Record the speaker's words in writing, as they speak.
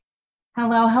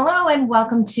Hello, hello, and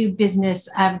welcome to Business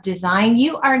of Design.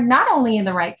 You are not only in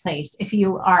the right place if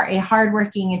you are a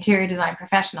hardworking interior design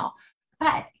professional,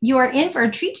 but you are in for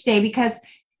a treat today because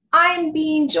I'm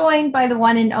being joined by the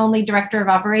one and only Director of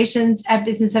Operations at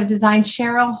Business of Design,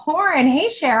 Cheryl Horn. Hey,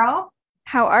 Cheryl.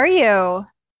 How are you?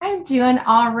 I'm doing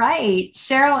all right.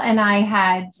 Cheryl and I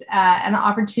had an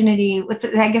opportunity,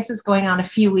 I guess it's going on a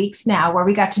few weeks now, where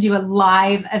we got to do a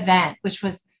live event, which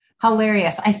was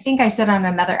hilarious. I think I said on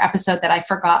another episode that I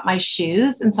forgot my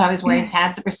shoes. And so I was wearing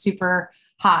pants that were super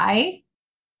high.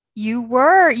 You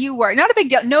were. Not a big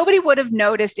deal. Nobody would have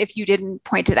noticed if you didn't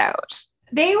point it out.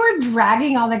 They were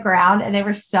dragging on the ground and they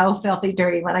were so filthy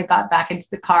dirty when I got back into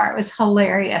the car. It was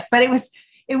hilarious, but it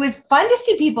was fun to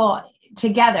see people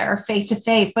together face to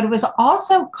face, but it was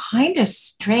also kind of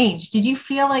strange. Did you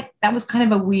feel like that was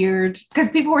kind of a weird, because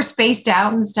people were spaced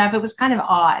out and stuff? It was kind of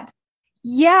odd.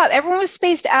 Yeah, everyone was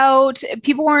spaced out.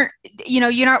 People weren't,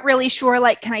 you're not really sure,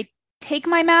 like, can I take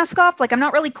my mask off? Like, I'm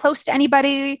not really close to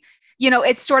anybody.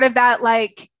 It's sort of that,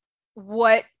 like,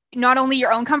 what, not only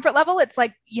your own comfort level, it's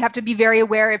like you have to be very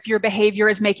aware if your behavior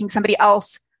is making somebody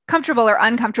else comfortable or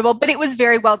uncomfortable, but it was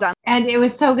very well done. And it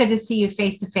was so good to see you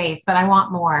face to face, but I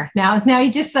want more. Now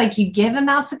you just like you give a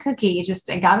mouse a cookie.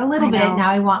 I got a little bit. Now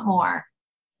I want more.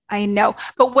 I know.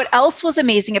 But what else was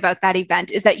amazing about that event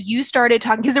is that you started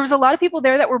talking, because there was a lot of people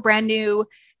there that were brand new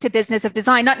to Business of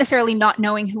Design, not necessarily not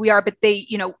knowing who we are, but they,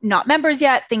 not members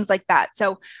yet, things like that.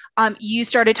 So you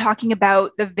started talking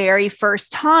about the very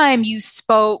first time you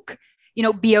spoke,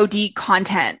 BOD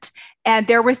content. And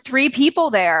there were three people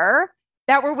there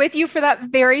that were with you for that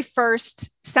very first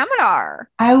seminar.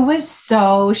 I was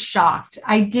so shocked.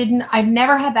 I've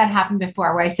never had that happen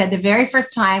before where I said the very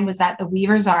first time was at the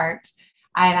Weaver's Art.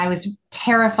 And I was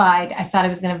terrified. I thought I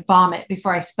was going to vomit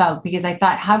before I spoke because I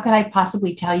thought, how could I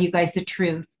possibly tell you guys the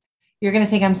truth? You're going to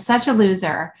think I'm such a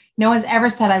loser. No one's ever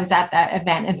said I was at that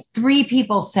event. And three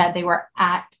people said they were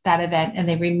at that event and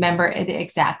they remember it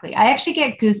exactly. I actually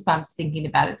get goosebumps thinking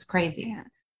about it. It's crazy. Yeah.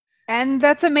 And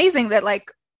that's amazing that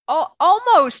like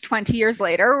almost 20 years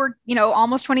later, or,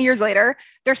 almost 20 years later,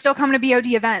 they're still coming to BOD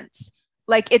events.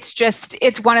 Like,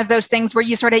 it's one of those things where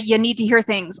you need to hear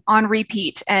things on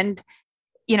repeat and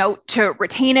to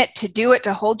retain it, to do it,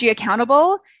 to hold you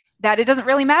accountable, that it doesn't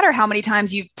really matter how many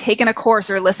times you've taken a course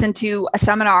or listened to a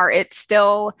seminar. You're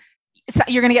going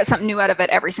to get something new out of it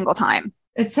every single time.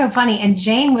 It's so funny. And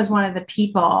Jane was one of the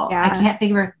people, yeah. I can't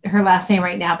think of her last name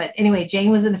right now, but anyway, Jane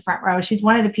was in the front row. She's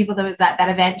one of the people that was at that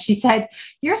event. She said,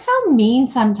 "You're so mean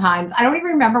sometimes." I don't even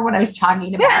remember what I was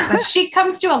talking about, but she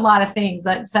comes to a lot of things.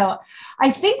 So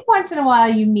I think once in a while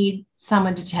you need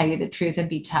someone to tell you the truth and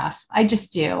be tough. I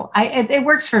just do. It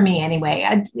works for me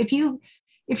anyway. If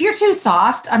you're too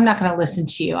soft, I'm not going to listen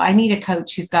to you. I need a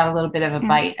coach who's got a little bit of a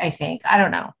bite, I think. I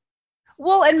don't know.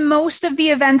 Well, and most of the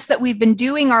events that we've been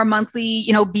doing are monthly,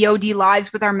 BOD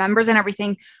lives with our members and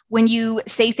everything. When you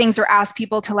say things or ask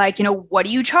people to like, what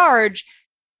do you charge?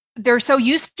 They're so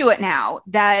used to it now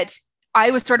that I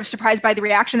was sort of surprised by the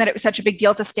reaction that it was such a big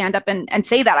deal to stand up and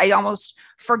say that. I almost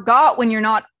forgot when you're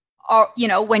not,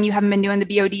 when you haven't been doing the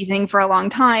BOD thing for a long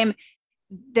time,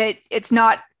 that it's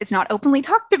not openly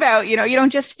talked about. You don't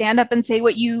just stand up and say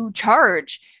what you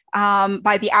charge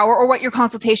by the hour or what your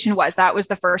consultation was. That was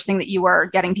the first thing that you were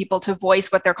getting people to voice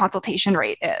what their consultation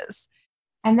rate is.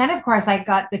 And then, of course, I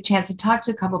got the chance to talk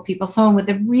to a couple of people. Someone with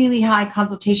a really high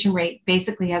consultation rate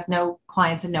basically has no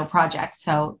clients and no projects.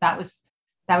 So that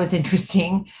was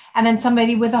interesting. And then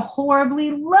somebody with a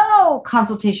horribly low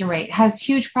consultation rate has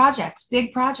huge projects,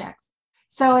 big projects.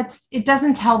 So it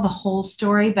doesn't tell the whole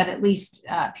story, but at least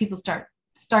people start.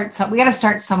 We got to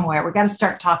start somewhere. We got to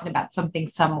start talking about something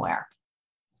somewhere.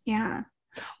 Yeah.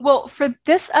 Well, for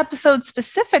this episode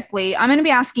specifically, I'm going to be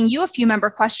asking you a few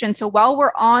member questions. So while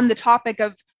we're on the topic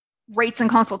of rates and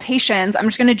consultations, I'm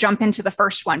just going to jump into the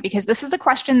first one because this is a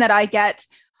question that I get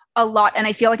a lot. And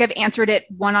I feel like I've answered it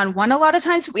one-on-one a lot of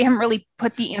times. But we haven't really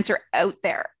put the answer out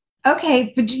there.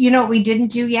 Okay. But you know what we didn't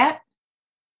do yet?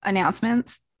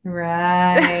 Announcements.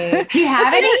 Right. Do you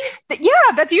have any?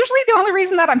 Yeah, that's usually the only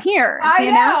reason that I'm here is the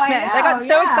announcements. I got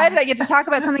so excited I get to talk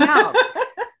about something else.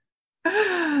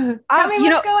 Tell me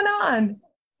what's going on.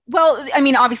 Well, I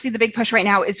mean, obviously the big push right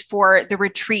now is for the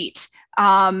retreat.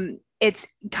 It's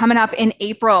coming up in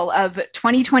April of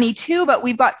 2022, but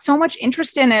we've got so much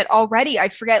interest in it already. I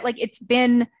forget, like it's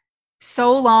been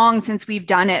so long since we've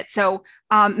done it. So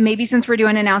maybe since we're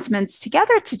doing announcements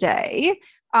together today,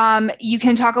 you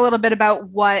can talk a little bit about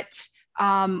what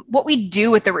we do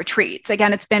with the retreats.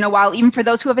 Again, it's been a while, even for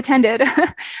those who have attended,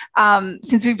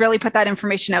 since we've really put that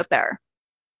information out there.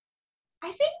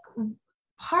 I think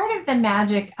part of the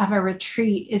magic of a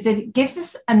retreat is it gives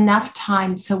us enough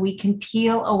time so we can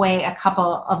peel away a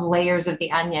couple of layers of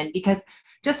the onion, because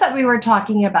just like we were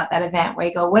talking about that event where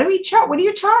you go, what do we charge? What do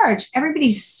you charge?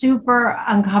 Everybody's super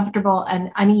uncomfortable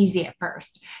and uneasy at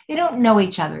first. They don't know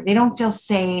each other. They don't feel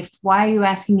safe. Why are you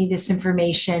asking me this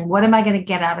information? What am I going to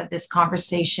get out of this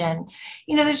conversation?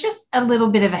 There's just a little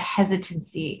bit of a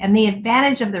hesitancy. And the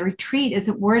advantage of the retreat is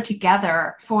that we're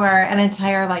together for an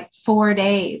entire 4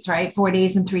 days, right? 4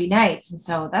 days and 3 nights. And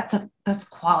so that's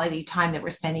quality time that we're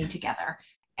spending together.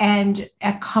 And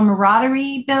a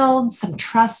camaraderie builds, some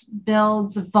trust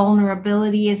builds,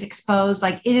 vulnerability is exposed.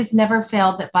 It has never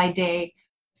failed that by day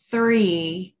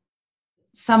 3,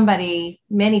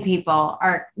 many people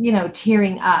are,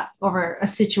 tearing up over a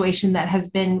situation that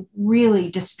has been really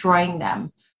destroying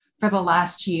them for the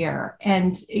last year.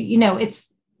 And,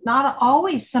 it's not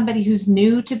always somebody who's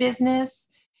new to business.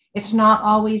 It's not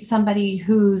always somebody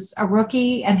who's a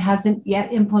rookie and hasn't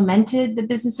yet implemented the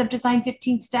Business of Design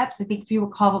 15 steps. I think if you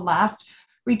recall the last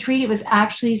retreat, it was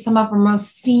actually some of our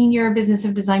most senior Business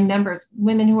of Design members,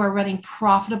 women who are running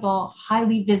profitable,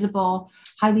 highly visible,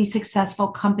 highly successful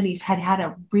companies, had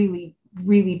a really,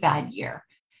 really bad year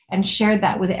and shared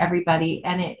that with everybody.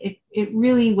 And it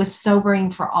really was sobering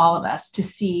for all of us to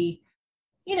see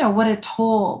what a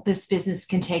toll this business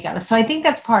can take on us. So I think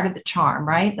that's part of the charm,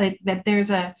 right? That there's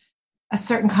a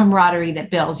certain camaraderie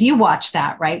that builds. You watch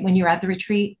that, right? When you're at the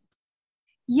retreat.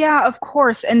 Yeah, of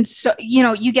course. And so,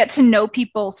 you get to know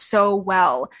people so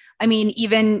well. I mean,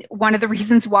 even one of the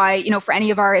reasons why, for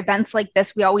any of our events like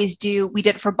this, we did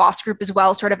it for Boss Group as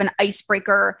well, sort of an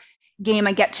icebreaker game,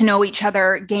 a get to know each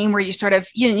other game where you sort of,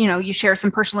 you share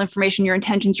some personal information, your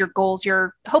intentions, your goals,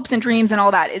 your hopes and dreams and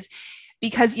all that, is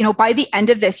because, by the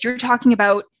end of this, you're talking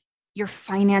about your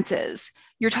finances.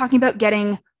 You're talking about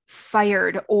getting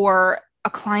fired or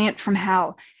a client from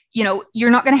hell.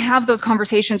 You're not going to have those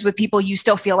conversations with people you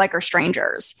still feel like are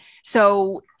strangers.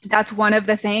 So that's one of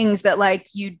the things that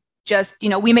you just,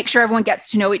 we make sure everyone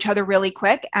gets to know each other really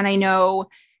quick. And I know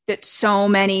that so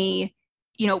many,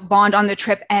 bond on the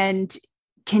trip and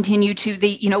continue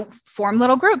to form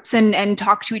little groups and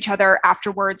talk to each other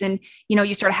afterwards. And,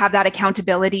 you sort of have that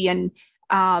accountability and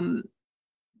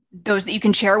those that you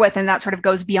can share with, and that sort of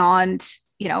goes beyond,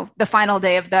 the final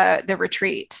day of the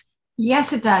retreat.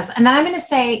 Yes, it does. And then I'm going to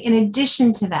say, in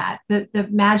addition to that, the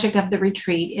magic of the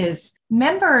retreat is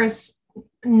members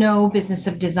know Business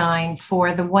of Design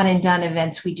for the one and done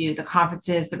events we do, the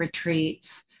conferences, the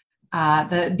retreats,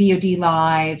 the BOD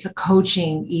Live, the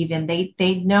coaching even.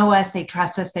 They know us, they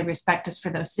trust us, they respect us for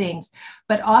those things.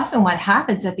 But often what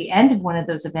happens at the end of one of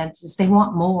those events is they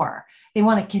want more. They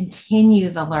want to continue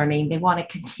the learning. They want to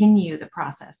continue the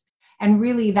process. And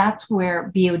really, that's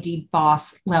where BOD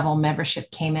boss level membership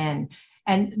came in.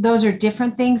 And those are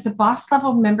different things. The boss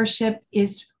level membership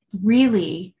is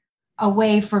really a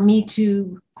way for me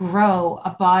to grow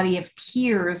a body of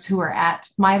peers who are at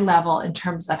my level in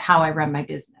terms of how I run my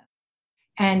business.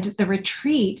 And the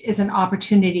retreat is an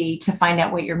opportunity to find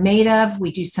out what you're made of.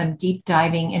 We do some deep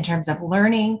diving in terms of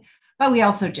learning, but we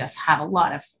also just have a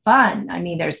lot of fun. I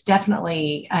mean, there's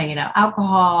definitely,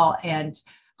 alcohol and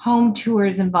home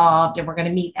tours involved, and we're going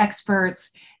to meet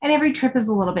experts, and every trip is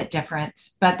a little bit different,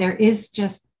 but there is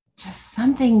just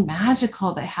something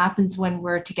magical that happens when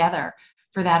we're together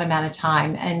for that amount of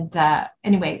time. And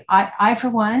anyway, I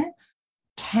for one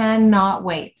cannot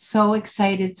wait. So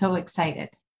excited, so excited.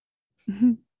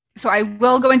 Mm-hmm. So I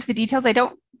will go into the details. I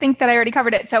don't think that I already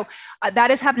covered it. So that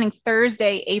is happening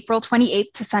Thursday, April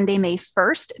 28th to Sunday, May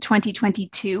 1st,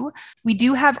 2022. We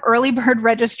do have early bird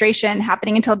registration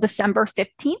happening until December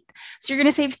 15th. So you're going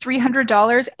to save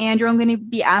 $300 and you're only going to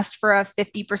be asked for a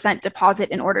 50% deposit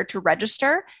in order to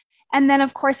register. And then,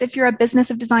 of course, if you're a Business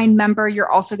of Design member,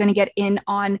 you're also going to get in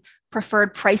on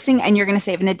preferred pricing and you're going to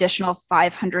save an additional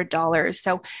 $500.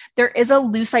 So there is a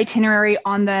loose itinerary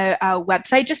on the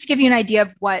website just to give you an idea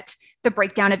of what the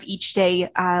breakdown of each day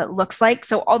looks like.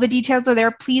 So all the details are there.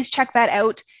 Please check that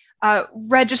out.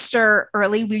 Register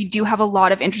early. We do have a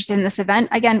lot of interest in this event.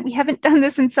 Again, we haven't done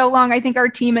this in so long. I think our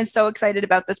team is so excited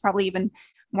about this, probably even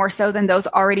more so than those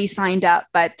already signed up.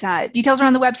 But details are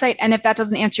on the website. And if that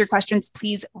doesn't answer your questions,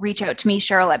 please reach out to me,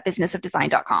 Cheryl at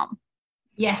businessofdesign.com.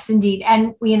 Yes, indeed.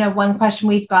 And, one question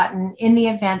we've gotten in the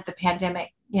event, the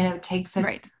pandemic, takes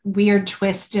a weird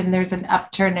twist and there's an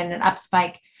upturn and an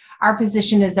upspike. Our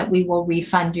position is that we will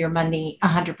refund your money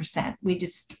 100%. We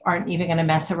just aren't even going to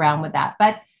mess around with that.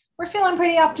 But we're feeling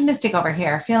pretty optimistic over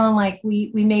here, feeling like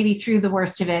we may be through the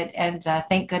worst of it. And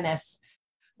thank goodness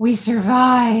we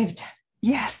survived.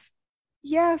 Yes.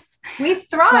 Yes. We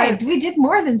thrived. We did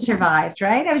more than survived,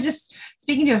 right? I was just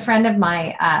speaking to a friend of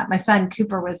my, my son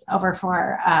Cooper was over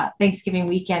for Thanksgiving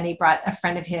weekend. He brought a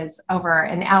friend of his over,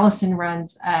 and Allison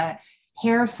runs a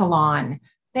hair salon.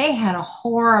 They had a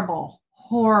horrible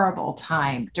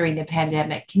time during the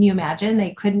pandemic. Can you imagine?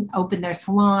 They couldn't open their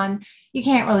salon. You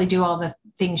can't really do all the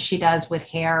things she does with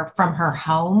hair from her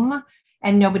home,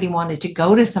 and nobody wanted to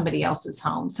go to somebody else's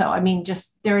home. So, I mean,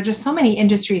 there are just so many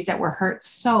industries that were hurt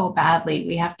so badly.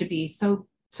 We have to be so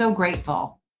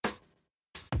grateful.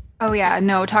 Oh yeah,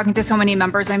 no, talking to so many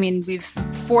members, I mean,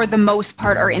 for the most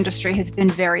part, our industry has been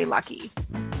very lucky.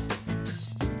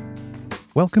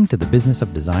 Welcome to the Business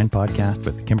of Design podcast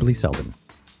with Kimberly Selden.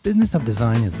 Business of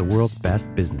Design is the world's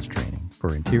best business training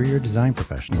for interior design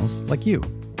professionals like you.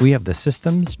 We have the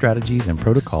systems, strategies, and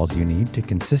protocols you need to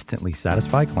consistently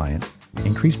satisfy clients,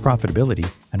 increase profitability,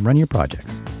 and run your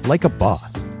projects like a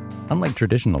boss. Unlike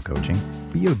traditional coaching,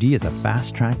 BOD is a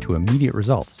fast track to immediate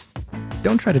results.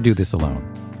 Don't try to do this alone.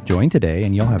 Join today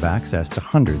and you'll have access to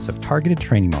hundreds of targeted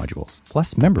training modules,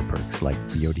 plus member perks like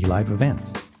BOD Live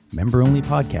events, member-only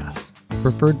podcasts,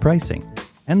 preferred pricing,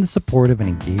 and the support of an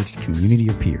engaged community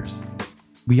of peers.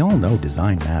 We all know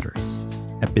design matters.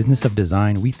 At Business of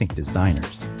Design, we think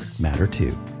designers matter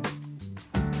too.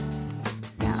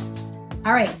 Yeah.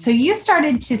 All right. So you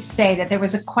started to say that there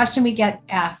was a question we get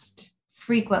asked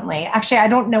frequently. Actually, I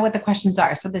don't know what the questions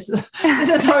are. So this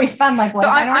is always fun. Like, so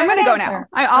I'm going to go now.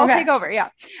 I'll take over. Yeah.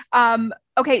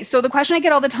 Okay. So the question I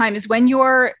get all the time is when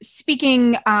you're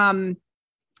speaking,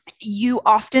 you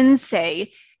often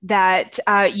say that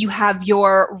you have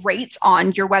your rates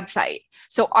on your website.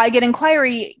 So I get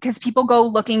inquiry because people go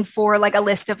looking for like a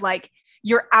list of like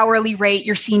your hourly rate,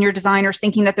 your senior designers,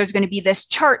 thinking that there's going to be this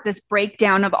chart, this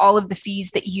breakdown of all of the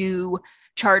fees that you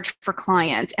charge for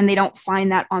clients, and they don't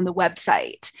find that on the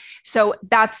website. So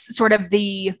that's sort of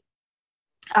the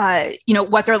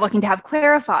what they're looking to have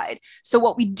clarified. So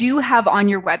what we do have on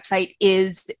your website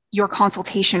is your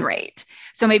consultation rate.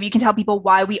 So maybe you can tell people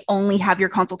why we only have your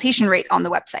consultation rate on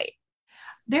the website.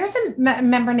 There's a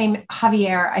member named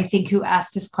Javier, I think, who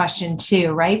asked this question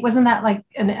too, right? Wasn't that like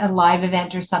a live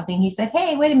event or something? He said,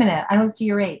 hey, wait a minute, I don't see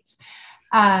your rates.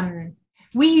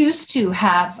 We used to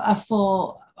have our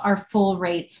full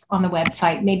rates on the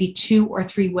website, maybe 2 or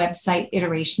 3 website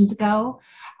iterations ago.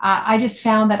 I just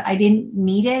found that I didn't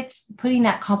need it. Putting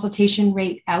that consultation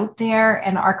rate out there,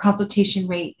 and our consultation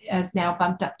rate is now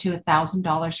bumped up to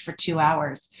 $1,000 for 2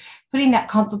 hours. Putting that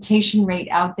consultation rate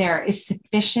out there is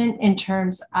sufficient in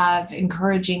terms of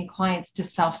encouraging clients to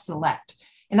self-select.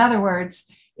 In other words,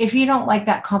 if you don't like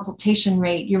that consultation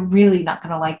rate, you're really not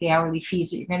going to like the hourly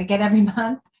fees that you're going to get every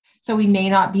month. So we may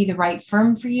not be the right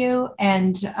firm for you.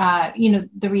 And,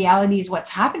 the reality is what's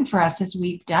happened for us as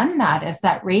we've done that, as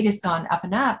that rate has gone up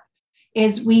and up,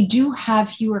 is we do have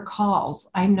fewer calls.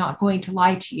 I'm not going to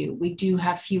lie to you. We do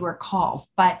have fewer calls,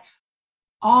 but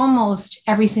almost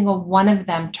every single one of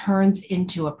them turns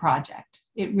into a project.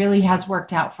 It really has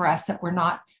worked out for us that we're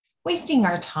not wasting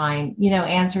our time,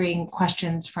 answering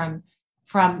questions from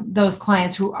those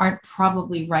clients who aren't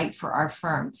probably right for our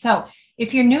firm. So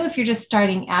if you're new, if you're just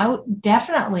starting out,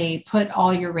 definitely put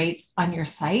all your rates on your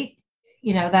site.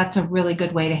 That's a really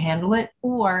good way to handle it.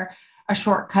 Or a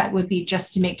shortcut would be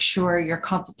just to make sure your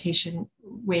consultation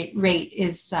rate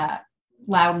is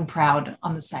loud and proud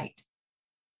on the site.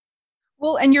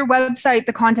 Well, and your website,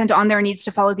 the content on there needs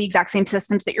to follow the exact same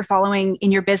systems that you're following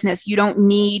in your business. You don't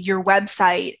need your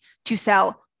website to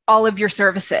sell all of your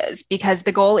services, because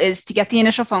the goal is to get the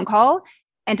initial phone call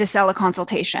and to sell a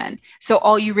consultation. So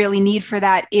all you really need for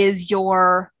that is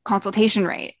your consultation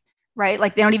rate, right?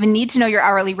 Like they don't even need to know your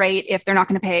hourly rate if they're not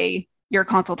going to pay your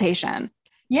consultation.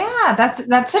 Yeah,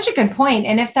 that's such a good point.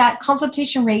 And if that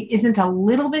consultation rate isn't a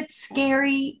little bit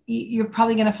scary, you're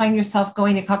probably going to find yourself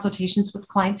going to consultations with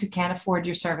clients who can't afford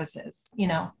your services.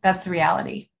 That's the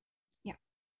reality. Yeah.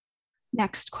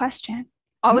 Next question.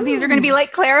 All of these are going to be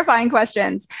like clarifying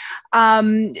questions.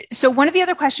 So one of the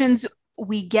other questions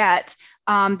we get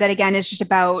that again is just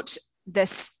about the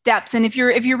steps. And if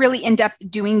you're really in depth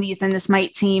doing these, then this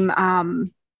might seem,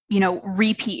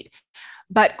 repeat.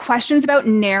 But questions about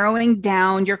narrowing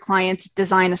down your client's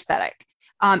design aesthetic,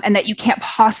 and that you can't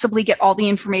possibly get all the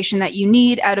information that you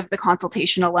need out of the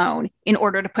consultation alone in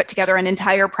order to put together an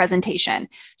entire presentation.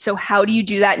 So how do you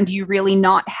do that? And do you really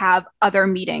not have other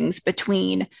meetings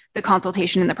between the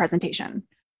consultation and the presentation?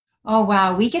 Oh,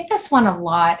 wow. We get this one a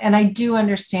lot. And I do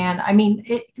understand. I mean,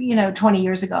 20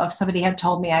 years ago, if somebody had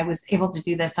told me I was able to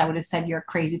do this, I would have said, you're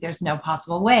crazy. There's no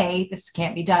possible way this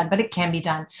can't be done, but it can be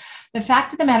done. The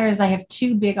fact of the matter is, I have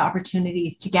two big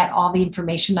opportunities to get all the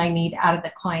information I need out of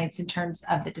the clients in terms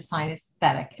of the design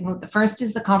aesthetic. And the first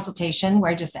is the consultation,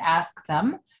 where I just ask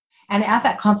them. And at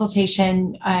that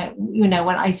consultation, when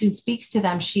Isoon speaks to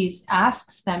them, she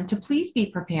asks them to please be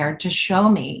prepared to show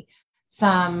me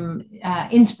some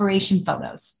inspiration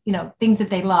photos, things that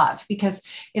they love, because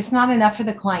it's not enough for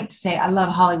the client to say, I love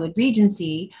Hollywood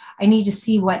Regency. I need to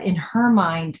see what in her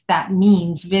mind that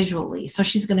means visually. So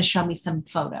she's going to show me some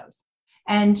photos.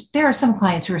 And there are some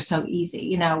clients who are so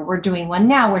easy. We're doing one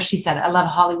now where she said, I love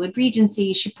Hollywood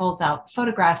Regency. She pulls out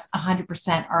photographs,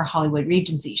 100% are Hollywood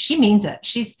Regency. She means it.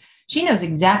 She knows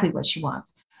exactly what she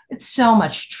wants. It's so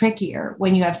much trickier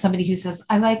when you have somebody who says,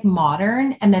 I like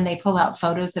modern, and then they pull out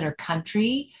photos that are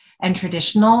country and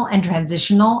traditional and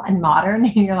transitional and modern.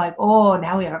 And you're like, oh,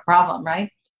 now we have a problem, right?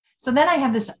 So then I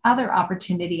have this other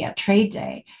opportunity at Trade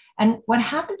Day. And what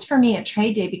happens for me at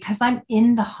Trade Day, because I'm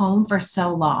in the home for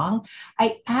so long,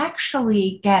 I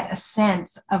actually get a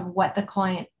sense of what the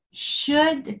client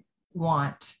should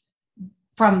want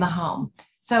from the home.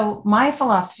 So my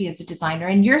philosophy as a designer,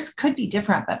 and yours could be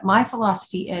different, but my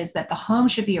philosophy is that the home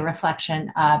should be a reflection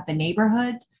of the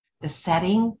neighborhood, the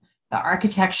setting, the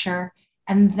architecture,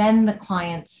 and then the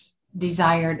client's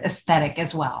desired aesthetic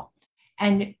as well.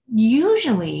 And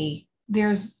usually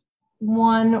there's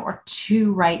one or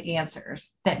two right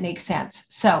answers that make sense.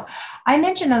 So I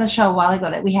mentioned on the show a while ago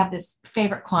that we have this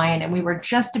favorite client, and we were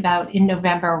just about in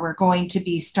November, we're going to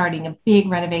be starting a big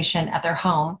renovation at their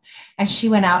home. And she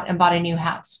went out and bought a new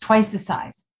house, twice the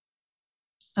size.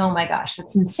 Oh my gosh,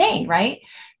 that's insane, right?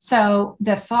 So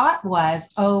the thought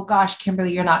was, oh gosh,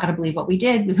 Kimberly, you're not going to believe what we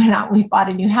did. We went out, we bought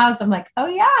a new house. I'm like, oh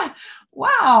yeah,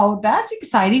 wow, that's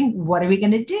exciting. What are we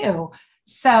going to do?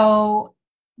 So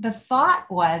the thought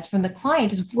was from the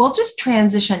client is, we'll just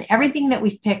transition everything that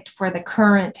we've picked for the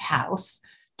current house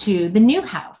to the new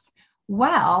house.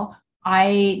 Well,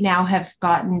 I now have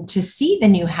gotten to see the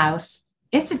new house.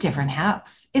 It's a different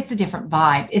house. It's a different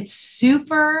vibe. It's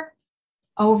super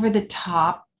over the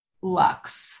top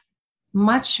luxe,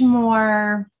 much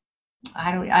more.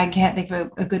 I can't think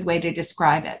of a good way to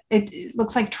describe it. It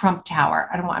looks like Trump Tower.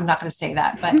 I'm not going to say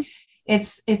that, but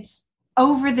it's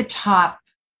over the top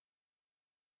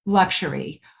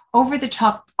luxury, over the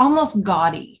top, almost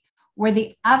gaudy, where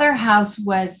the other house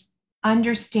was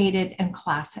understated and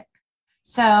classic.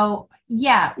 So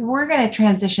yeah, we're going to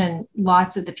transition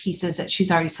lots of the pieces that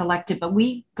she's already selected, but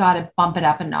we got to bump it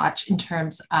up a notch in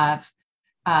terms of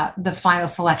the final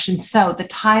selection. So the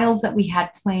tiles that we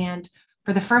had planned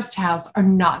for the first house are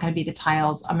not going to be the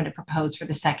tiles I'm going to propose for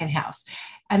the second house.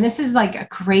 And this is like a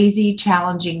crazy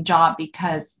challenging job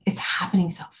because it's happening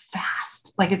so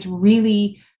fast. Like it's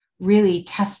really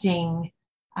testing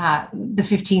the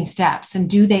 15 steps, and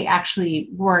do they actually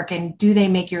work, and do they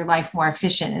make your life more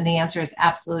efficient? And the answer is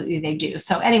absolutely they do.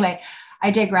 So anyway,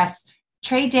 I digress.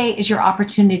 Trade Day is your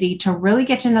opportunity to really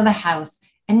get to know the house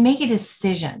and make a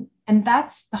decision. And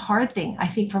that's the hard thing, I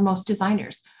think, for most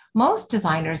designers. Most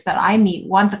designers that I meet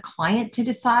want the client to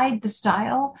decide the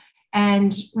style.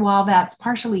 And while that's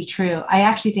partially true, I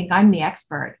actually think I'm the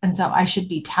expert. And so I should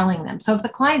be telling them. So if the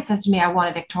client says to me, I want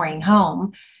a Victorian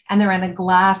home, and they're in a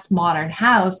glass modern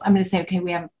house, I'm going to say, okay,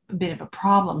 we have a bit of a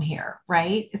problem here,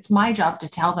 right? It's my job to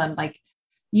tell them, like,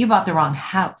 you bought the wrong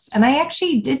house. And I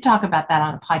actually did talk about that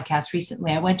on a podcast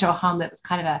recently. I went to a home that was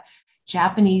kind of a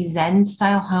Japanese Zen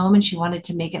style home, and she wanted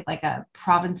to make it like a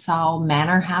Provençal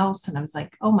manor house. And I was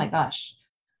like, oh my gosh,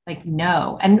 like,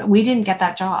 no. And we didn't get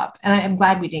that job. And I'm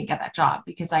glad we didn't get that job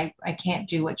because I can't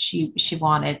do what she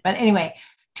wanted. But anyway,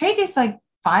 Trade Day's like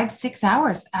 5-6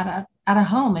 hours at a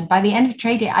home. And by the end of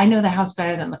Trade Day, I know the house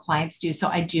better than the clients do. So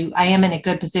I am in a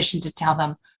good position to tell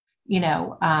them,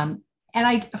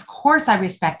 and of course, I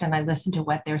respect and I listen to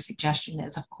what their suggestion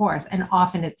is, of course. And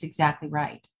often it's exactly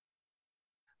right.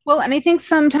 Well, and I think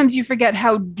sometimes you forget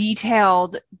how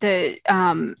detailed the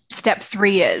step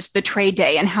 3 is, the trade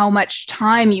day, and how much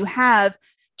time you have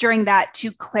during that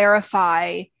to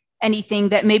clarify anything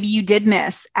that maybe you did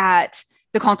miss at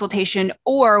the consultation,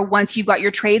 or once you've got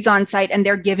your trades on site and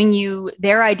they're giving you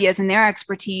their ideas and their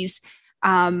expertise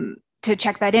to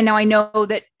check that in. Now, I know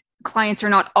that clients are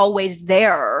not always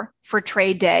there for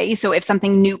trade day. So if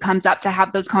something new comes up, to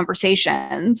have those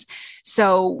conversations.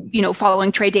 So,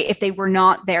 following trade day, if they were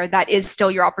not there, that is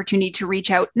still your opportunity to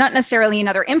reach out, not necessarily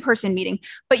another in-person meeting,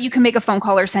 but you can make a phone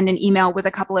call or send an email with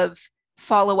a couple of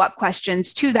follow-up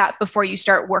questions to that before you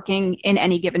start working in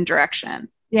any given direction.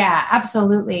 Yeah,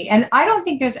 absolutely. And I don't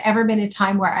think there's ever been a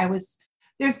time where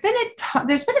there's been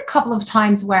a couple of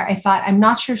times where I thought, I'm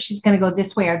not sure if she's going to go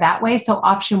this way or that way. So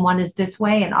option one is this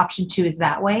way and option two is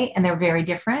that way. And they're very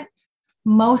different.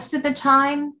 Most of the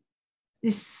time, they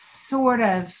sort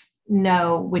of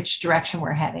know which direction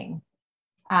we're heading.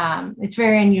 It's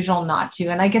very unusual not to.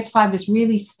 And I guess if I was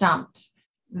really stumped,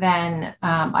 then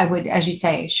I would, as you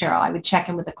say, Cheryl, I would check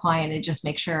in with the client and just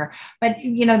make sure. But,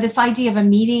 this idea of a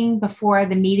meeting before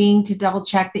the meeting to double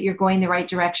check that you're going the right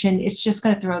direction, it's just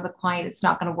going to throw the client. It's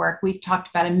not going to work. We've talked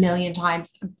about a million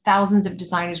times. Thousands of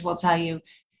designers will tell you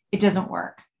it doesn't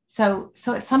work. So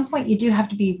at some point, you do have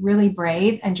to be really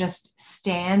brave and just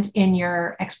stand in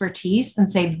your expertise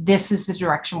and say, this is the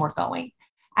direction we're going.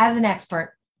 As an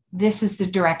expert, this is the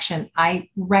direction I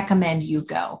recommend you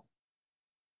go.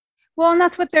 Well, and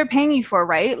that's what they're paying you for,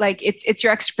 right? Like it's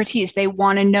your expertise. They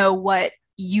want to know what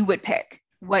you would pick,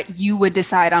 what you would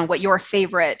decide on, what your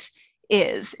favorite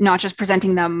is, not just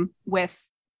presenting them with,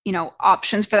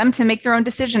 options for them to make their own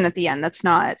decision at the end. That's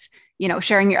not,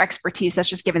 sharing your expertise. That's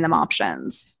just giving them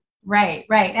options. Right.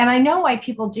 And I know why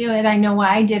people do it. I know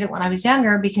why I did it when I was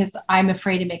younger, because I'm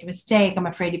afraid to make a mistake. I'm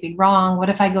afraid to be wrong. What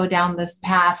if I go down this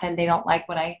path and they don't like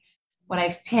what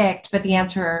I've picked? But the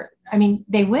answer,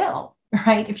 they will,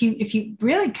 right? If you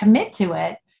really commit to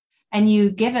it and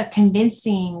you give a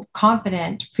convincing,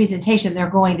 confident presentation, they're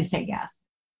going to say yes.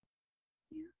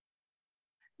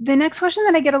 The next question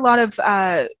that I get a lot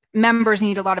of members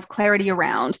need a lot of clarity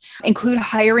around include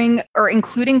hiring or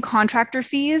including contractor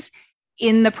fees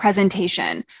in the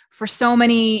presentation. For so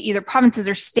many either provinces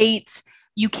or states,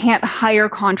 you can't hire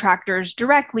contractors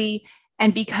directly.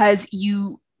 And because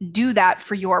you do that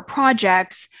for your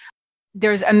projects,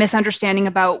 there's a misunderstanding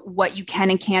about what you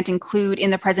can and can't include in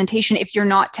the presentation if you're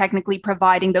not technically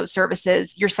providing those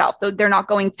services yourself, though they're not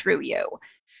going through you.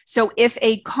 So if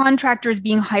a contractor is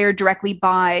being hired directly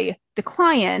by the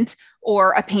client,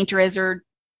 or a painter is, or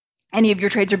any of your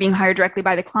trades are being hired directly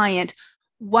by the client,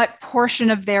 what portion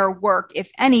of their work,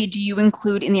 if any, do you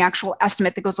include in the actual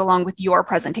estimate that goes along with your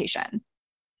presentation?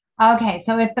 Okay,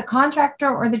 so if the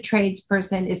contractor or the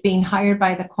tradesperson is being hired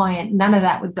by the client, none of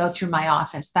that would go through my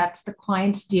office. That's the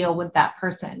client's deal with that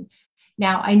person.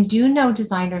 Now, I do know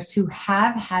designers who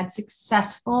have had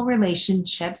successful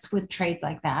relationships with trades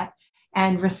like that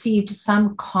and received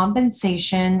some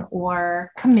compensation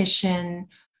or commission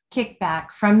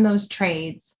kickback from those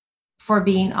trades for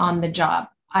being on the job.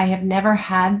 I have never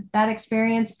had that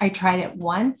experience. I tried it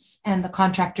once and the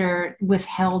contractor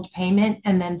withheld payment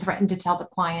and then threatened to tell the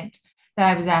client that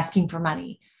I was asking for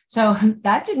money. So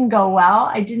that didn't go well.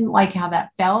 I didn't like how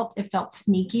that felt. It felt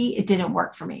sneaky. It didn't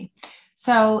work for me.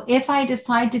 So if I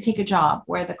decide to take a job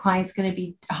where the client's going to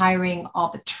be hiring all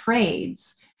the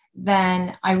trades,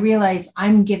 then I realize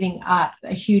I'm giving up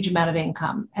a huge amount of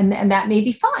income. And that may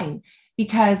be fine,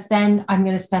 because then I'm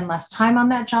going to spend less time on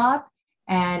that job.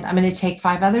 And I'm going to take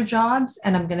 5 other jobs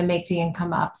and I'm going to make the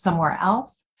income up somewhere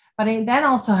else. But I then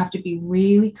also have to be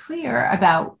really clear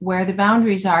about where the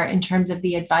boundaries are in terms of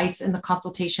the advice and the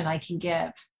consultation I can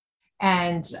give.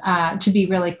 And to be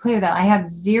really clear that I have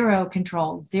zero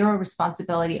control, zero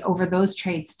responsibility over those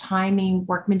trades, timing,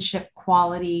 workmanship,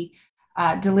 quality,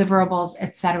 deliverables,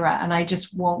 et cetera. And I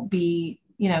just won't be,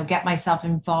 get myself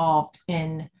involved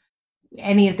in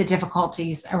any of the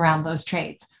difficulties around those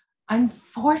trades.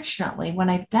 Unfortunately, when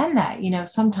I've done that,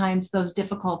 sometimes those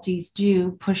difficulties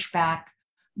do push back,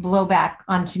 blow back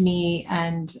onto me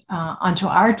and onto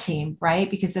our team, right?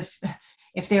 Because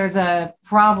if there's a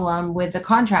problem with the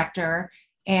contractor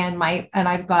and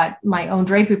I've got my own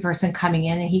drapery person coming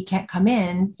in and he can't come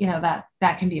in,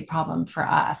 that can be a problem for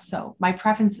us. So my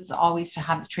preference is always to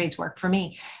have the trades work for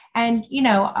me. And,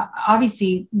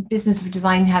 obviously Business of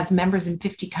Design has members in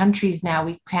 50 countries now.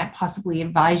 We can't possibly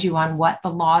advise you on what the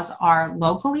laws are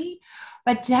locally,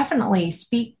 but definitely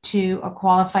speak to a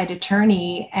qualified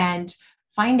attorney and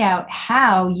find out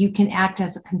how you can act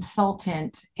as a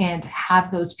consultant and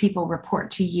have those people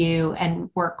report to you and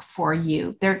work for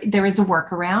you. There is a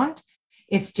workaround.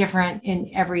 It's different in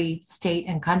every state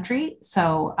and country.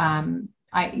 So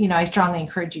I strongly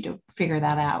encourage you to figure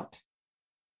that out.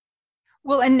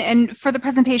 Well, and for the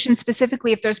presentation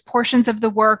specifically, if there's portions of the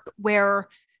work where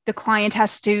the client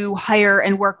has to hire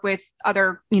and work with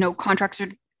other,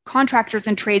 contractors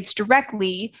and trades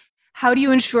directly, how do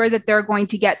you ensure that they're going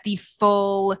to get the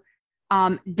full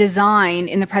design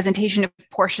in the presentation if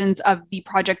portions of the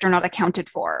project are not accounted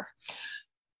for?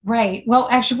 Right. Well,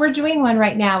 actually, we're doing one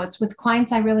right now. It's with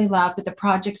clients I really love, but the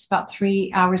project's about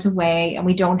 3 hours away, and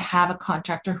we don't have a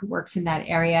contractor who works in that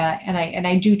area. And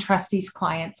I do trust these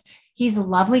clients. He's a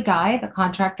lovely guy, the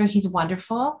contractor. He's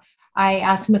wonderful. I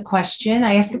asked him a question.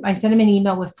 I sent him an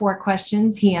email with 4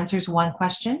 questions. He answers 1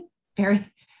 question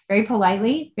very, very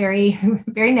politely, very,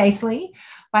 very nicely.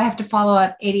 But I have to follow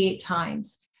up 88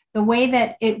 times. The way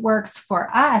that it works for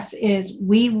us is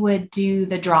we would do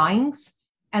the drawings,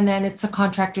 and then it's the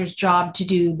contractor's job to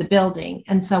do the building.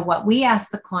 And so what we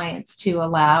ask the clients to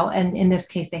allow, and in this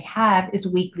case they have, is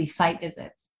weekly site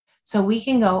visits. So we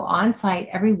can go on site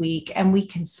every week and we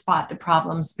can spot the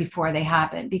problems before they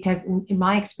happen. Because in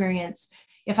my experience,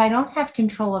 if I don't have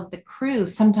control of the crew,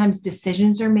 sometimes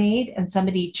decisions are made and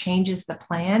somebody changes the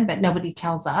plan, but nobody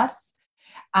tells us.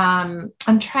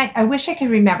 I wish I could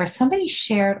remember. Somebody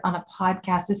shared on a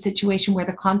podcast a situation where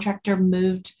the contractor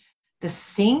moved the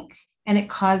sink and it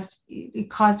caused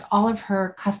all of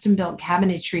her custom built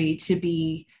cabinetry to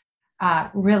be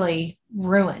really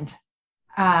ruined,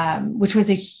 which was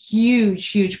a huge,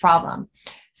 huge problem.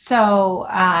 So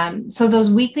those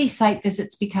weekly site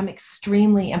visits become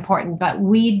extremely important, but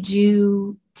we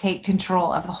do take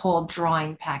control of the whole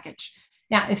drawing package.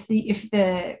 Now, if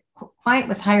the client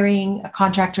was hiring a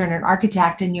contractor and an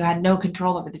architect and you had no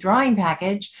control over the drawing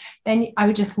package, then I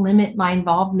would just limit my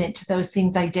involvement to those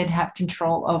things I did have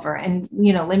control over, and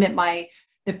limit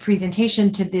the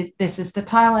presentation to this is the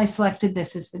tile I selected,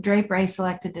 this is the draper I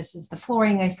selected, this is the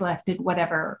flooring I selected,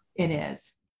 whatever it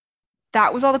is.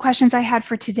 That was all the questions I had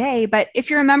for today. But if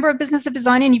you're a member of Business of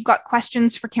Design and you've got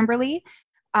questions for Kimberly,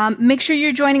 make sure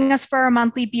you're joining us for our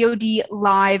monthly BOD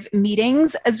live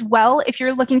meetings as well. If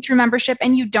you're looking through membership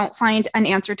and you don't find an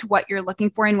answer to what you're looking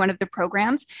for in one of the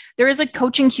programs, there is a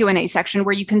coaching Q&A section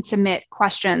where you can submit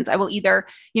questions. I will either,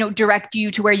 direct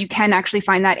you to where you can actually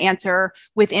find that answer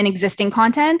within existing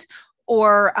content,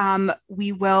 or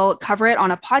we will cover it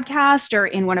on a podcast or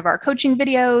in one of our coaching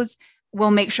videos.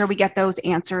 We'll make sure we get those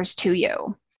answers to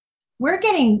you. We're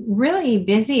getting really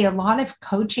busy, a lot of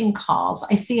coaching calls.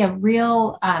 I see a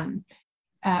real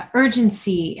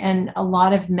urgency and a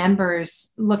lot of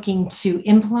members looking to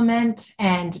implement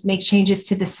and make changes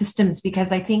to the systems,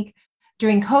 because I think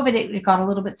during COVID, it got a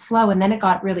little bit slow and then it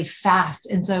got really fast.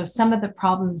 And so some of the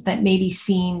problems that maybe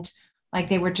seemed like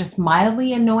they were just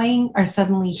mildly annoying are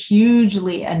suddenly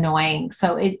hugely annoying.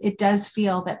 So it does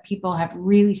feel that people have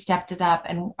really stepped it up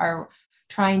and are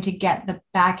trying to get the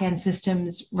back-end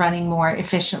systems running more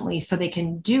efficiently so they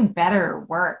can do better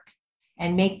work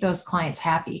and make those clients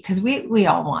happy, because we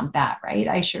all want that, right?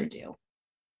 I sure do.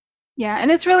 Yeah,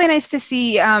 and it's really nice to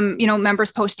see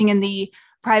members posting in the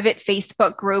private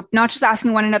Facebook group, not just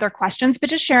asking one another questions, but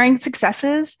just sharing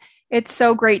successes. It's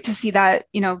so great to see that,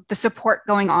 the support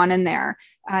going on in there.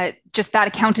 Just that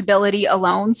accountability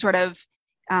alone sort of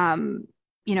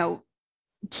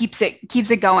keeps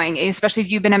it going, especially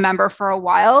if you've been a member for a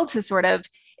while, to sort of,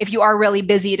 if you are really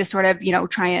busy, to sort of,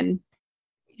 try and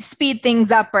speed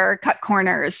things up or cut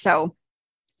corners. So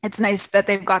it's nice that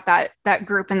they've got that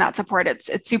group and that support.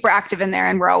 It's super active in there,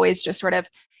 and we're always just sort of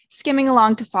skimming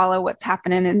along to follow what's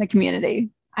happening in the community.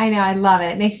 I know. I love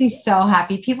it. It makes me so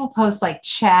happy. People post like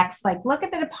checks, like, look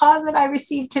at the deposit I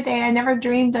received today. I never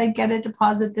dreamed I'd get a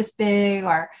deposit this big,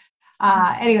 or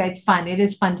anyway, it's fun. It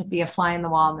is fun to be a fly in the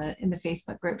wall in the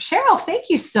Facebook group. Cheryl, thank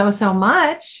you so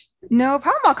much. No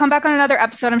problem. I'll come back on another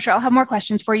episode. I'm sure I'll have more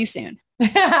questions for you soon.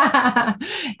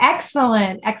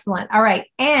 Excellent. All right.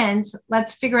 And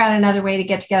let's figure out another way to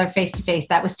get together face to face.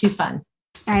 That was too fun.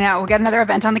 I know. We'll get another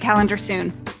event on the calendar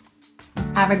soon.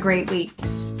 Have a great week.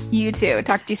 You too.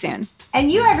 Talk to you soon.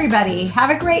 And you, everybody, have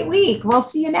a great week. We'll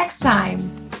see you next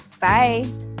time. Bye.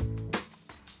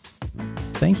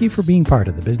 Thank you for being part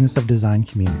of the Business of Design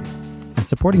community and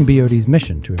supporting BOD's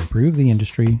mission to improve the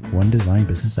industry one design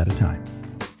business at a time.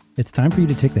 It's time for you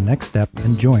to take the next step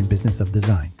and join Business of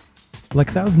Design. Like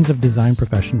thousands of design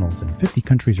professionals in 50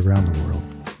 countries around the world,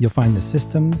 you'll find the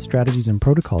systems, strategies, and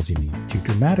protocols you need to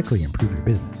dramatically improve your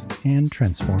business and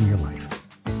transform your life.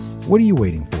 What are you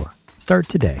waiting for? Start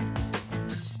today.